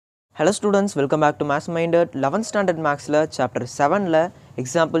Hello students, welcome back to Maths Minded 11th standard Maths chapter 7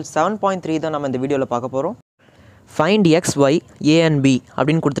 example 7.3 தான் நம்ம இந்த வீடியோல பார்க்க போறோம். Find x, y, a and b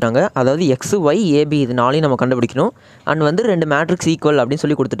அப்படினு கொடுத்துட்டாங்க. அதாவது x, y, a, b இது நாளையும் நம்ம கண்டுபிடிக்கணும். and வந்து ரெண்டு மேட்ரிக்ஸ் ஈக்குவல் அப்படினு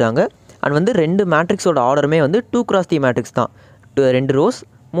சொல்லி கொடுத்துட்டாங்க. and வந்து ரெண்டு மேட்ரிக்ஸோட ஆர்டருமே வந்து 2x3 மேட்ரிக்ஸ் தான். ரெண்டு ரோஸ்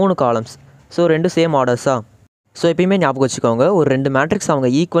 3 காலம்ஸ். ஸோ ரெண்டு சேம் ஆர்டர்ஸா. ஸோ எப்பயுமே ஞாபகம் வச்சுக்கோங்க, ஒரு ரெண்டு மேட்ரிக்ஸ் அவங்க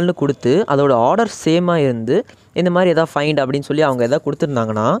ஈக்குவல்னு கொடுத்து அதோட ஆர்டர் சேமாக இருந்து இந்த மாதிரி எதாவது ஃபைண்ட் அப்படின்னு சொல்லி அவங்க எதாவது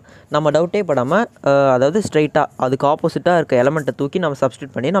கொடுத்துருந்தாங்கன்னா நம்ம டவுட்டே படாமல் அதாவது ஸ்ட்ரைட்டாக அதுக்கு ஆப்போசிட்டாக இருக்க எலமெண்ட்டை தூக்கி நம்ம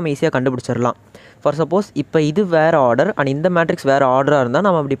சப்ஸ்டியூட் பண்ணி நம்ம ஈஸியாக கண்டுபிடிச்சிடலாம். ஃபார் சப்போஸ் இப்போ இது வேறு ஆர்டர் அண்ட் இந்த மேட்ரிக்ஸ் வேறு ஆர்டராக இருந்தால்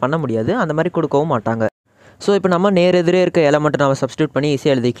நம்ம அப்படி பண்ண முடியாது, அந்த மாதிரி கொடுக்கவும் மாட்டாங்க. ஸோ இப்போ நம்ம நேர் எதிரே இருக்க எலமெண்ட்டை நம்ம சப்ஸ்டியூட் பண்ணி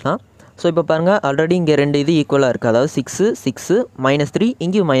ஈஸியாக எழுதிக்கலாம். ஸோ இப்போ பாருங்கள், ஆல்ரெடி இங்கே ரெண்டு இது ஈக்குவலாக இருக்குது, அதாவது 6 -3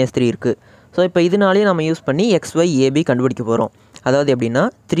 இங்கேயும் -3 இருக்குது. ஸோ இப்போ இதனாலேயே நம்ம யூஸ் பண்ணி எக்ஸ் ஒய் ஏபி கண்டுபிடிக்க போகிறோம். அதாவது எப்படின்னா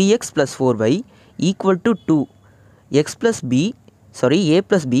 3x + 4y equal to 2, x + b a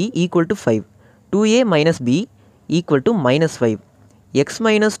 + b equal to 5, 2a - b equal to -5, x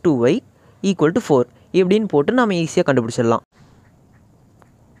 - 2y equal to 4 இப்படின்னு போட்டு நம்ம ஈஸியாக கண்டுபிடிச்சிடலாம்.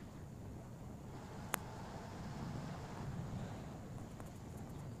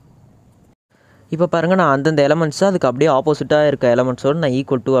 இப்போ பாருங்கள், நான் அந்தந்த எலமெண்ட்ஸை அதுக்கு அப்படியே ஆப்போசிட்டாக இருக்க எலமெண்ட்ஸோடு நான்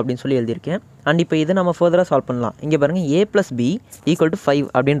ஈக்குவல் டு அப்படின்னு சொல்லி எழுதியிருக்கேன். அண்ட் இப்போ இதை நம்ம ஃபர்தராக சால்வ் பண்ணலாம். இங்கே பாருங்கள், a + b ஈக்குவல் டு 5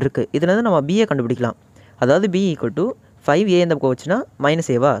 அப்படின்னு இருக்குது. இதுலேருந்து நம்ம பியை கண்டுபிடிக்கலாம். அதாவது b ஈக்குவல் டு 5a இந்த பக்கம் வச்சுன்னா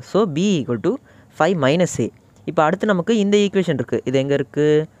 -aவா. So b equal to 5 - a. இப்போ அடுத்து நமக்கு இந்த ஈக்குவேஷன் இருக்குது. இது எங்கே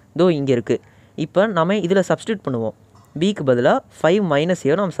இருக்குது? இதோ இங்கே இருக்குது. இப்போ நம்ம இதில் சப்ஸ்டியூட் பண்ணுவோம். bக்கு பதிலாக 5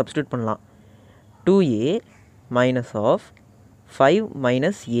 - a நம்ம சப்ஸ்டியூட் பண்ணலாம். 2a - 5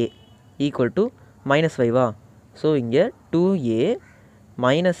 - a equal to -5வா. So இங்கே 2a -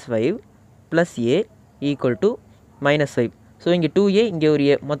 5 + a equal to -5. So இங்கே 2a இங்கே ஒரு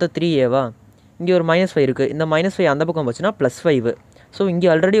a, மொத்தம் 3aவா. இங்கே ஒரு -5 இருக்குது. இந்த -5 அந்த பக்கம் போச்சுன்னா +5. ஸோ இங்கே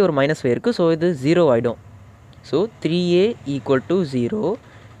ஆல்ரெடி ஒரு -5 இருக்குது. ஸோ இது 0 ஆகிடும். So 3a equal to 0.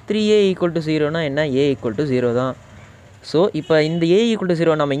 3a equal to 0னா என்ன? a ஈக்குவல் டு 0 தான். ஸோ இப்போ இந்த a ஈக்குவல் டு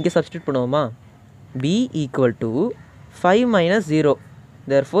 0 நம்ம இங்கே சப்ஸ்டியூட் பண்ணுவோமா. b equal to 5 - 0.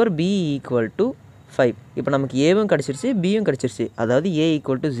 therefore b equal to 5. இப்போ நமக்கு ஏவும் கிடச்சிருச்சு, பியும் கிடச்சிருச்சு. அதாவது a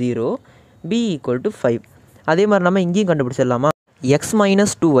equal to 0, b equal to 5. அதே மாதிரி நம்ம இங்கேயும் கண்டுபிடிச்சிடலாமா. x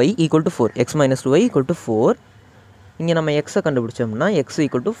 - 2y equal to 4. x - 2y equal to 4. இங்கே நம்ம எக்ஸை கண்டுபிடிச்சோம்னா x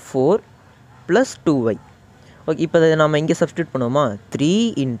equal to 4 + 2y. Okay, இப்போ அதை நம்ம இங்கே சப்ஸ்டியூட் பண்ணுவோமா. 3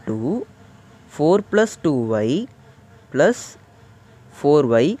 × 4 + 2y +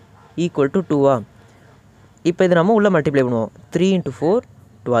 4y ஈக்குவல் டு 2வா. இப்போ இதை நம்ம உள்ளே மல்டிப்ளை பண்ணுவோம். 3 × 4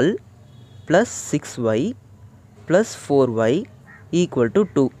 12 + 6y + 4y equal to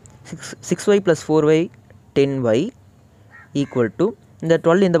 2. 6y + 4y 10y equal to, இந்த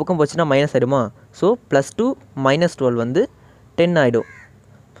 12 இந்த பக்கம் போச்சுன்னா மைனஸ் ஆகிடுமா. ஸோ +2 - 12 வந்து 10 ஆகிடும்.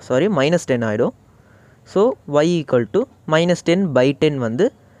 சாரி, -10 ஆகிடும். ஸோ y ஈக்குவல் டு -10/10 வந்து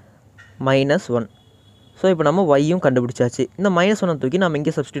 -1. ஸோ இப்போ நம்ம yயும் கண்டுபிடிச்சாச்சு. இந்த -1 தூக்கி நம்ம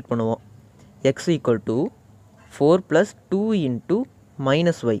இங்கே சப்ஸ்டியூட் பண்ணுவோம். x equal to 4 + 2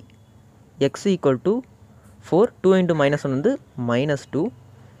 × -y. x equal to 4, 2 × -1 வந்து -2,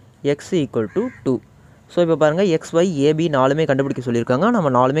 x ஈக்குவல் டு 2. ஸோ இப்போ பாருங்கள், x, y, a, b நாலுமே கண்டுபிடிக்க சொல்லியிருக்காங்க. நம்ம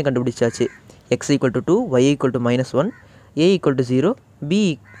நாலுமே கண்டுபிடிச்சாச்சு. x equal to 2, y equal to -1, a equal to 0, b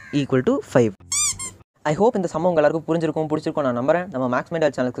equal to 5. I hope இந்த சம்பவம் எல்லாருக்கும் பிடிச்சிருக்கும் நான் நம்புறேன். நம்ம மேக்ஸ்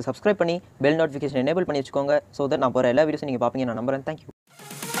மைண்டட் சேனலுக்கு சப்ஸ்கிரைப் பண்ணி பெல் நோட்டிஃபிகேஷன் எனேபிள் பண்ணி வச்சுக்கோங்க. ஸோ தட் நான் போகிற எல்லா வீடியோஸும் நீங்கள் பார்ப்பீங்க நான் நம்புறேன். தேங்க்யூ.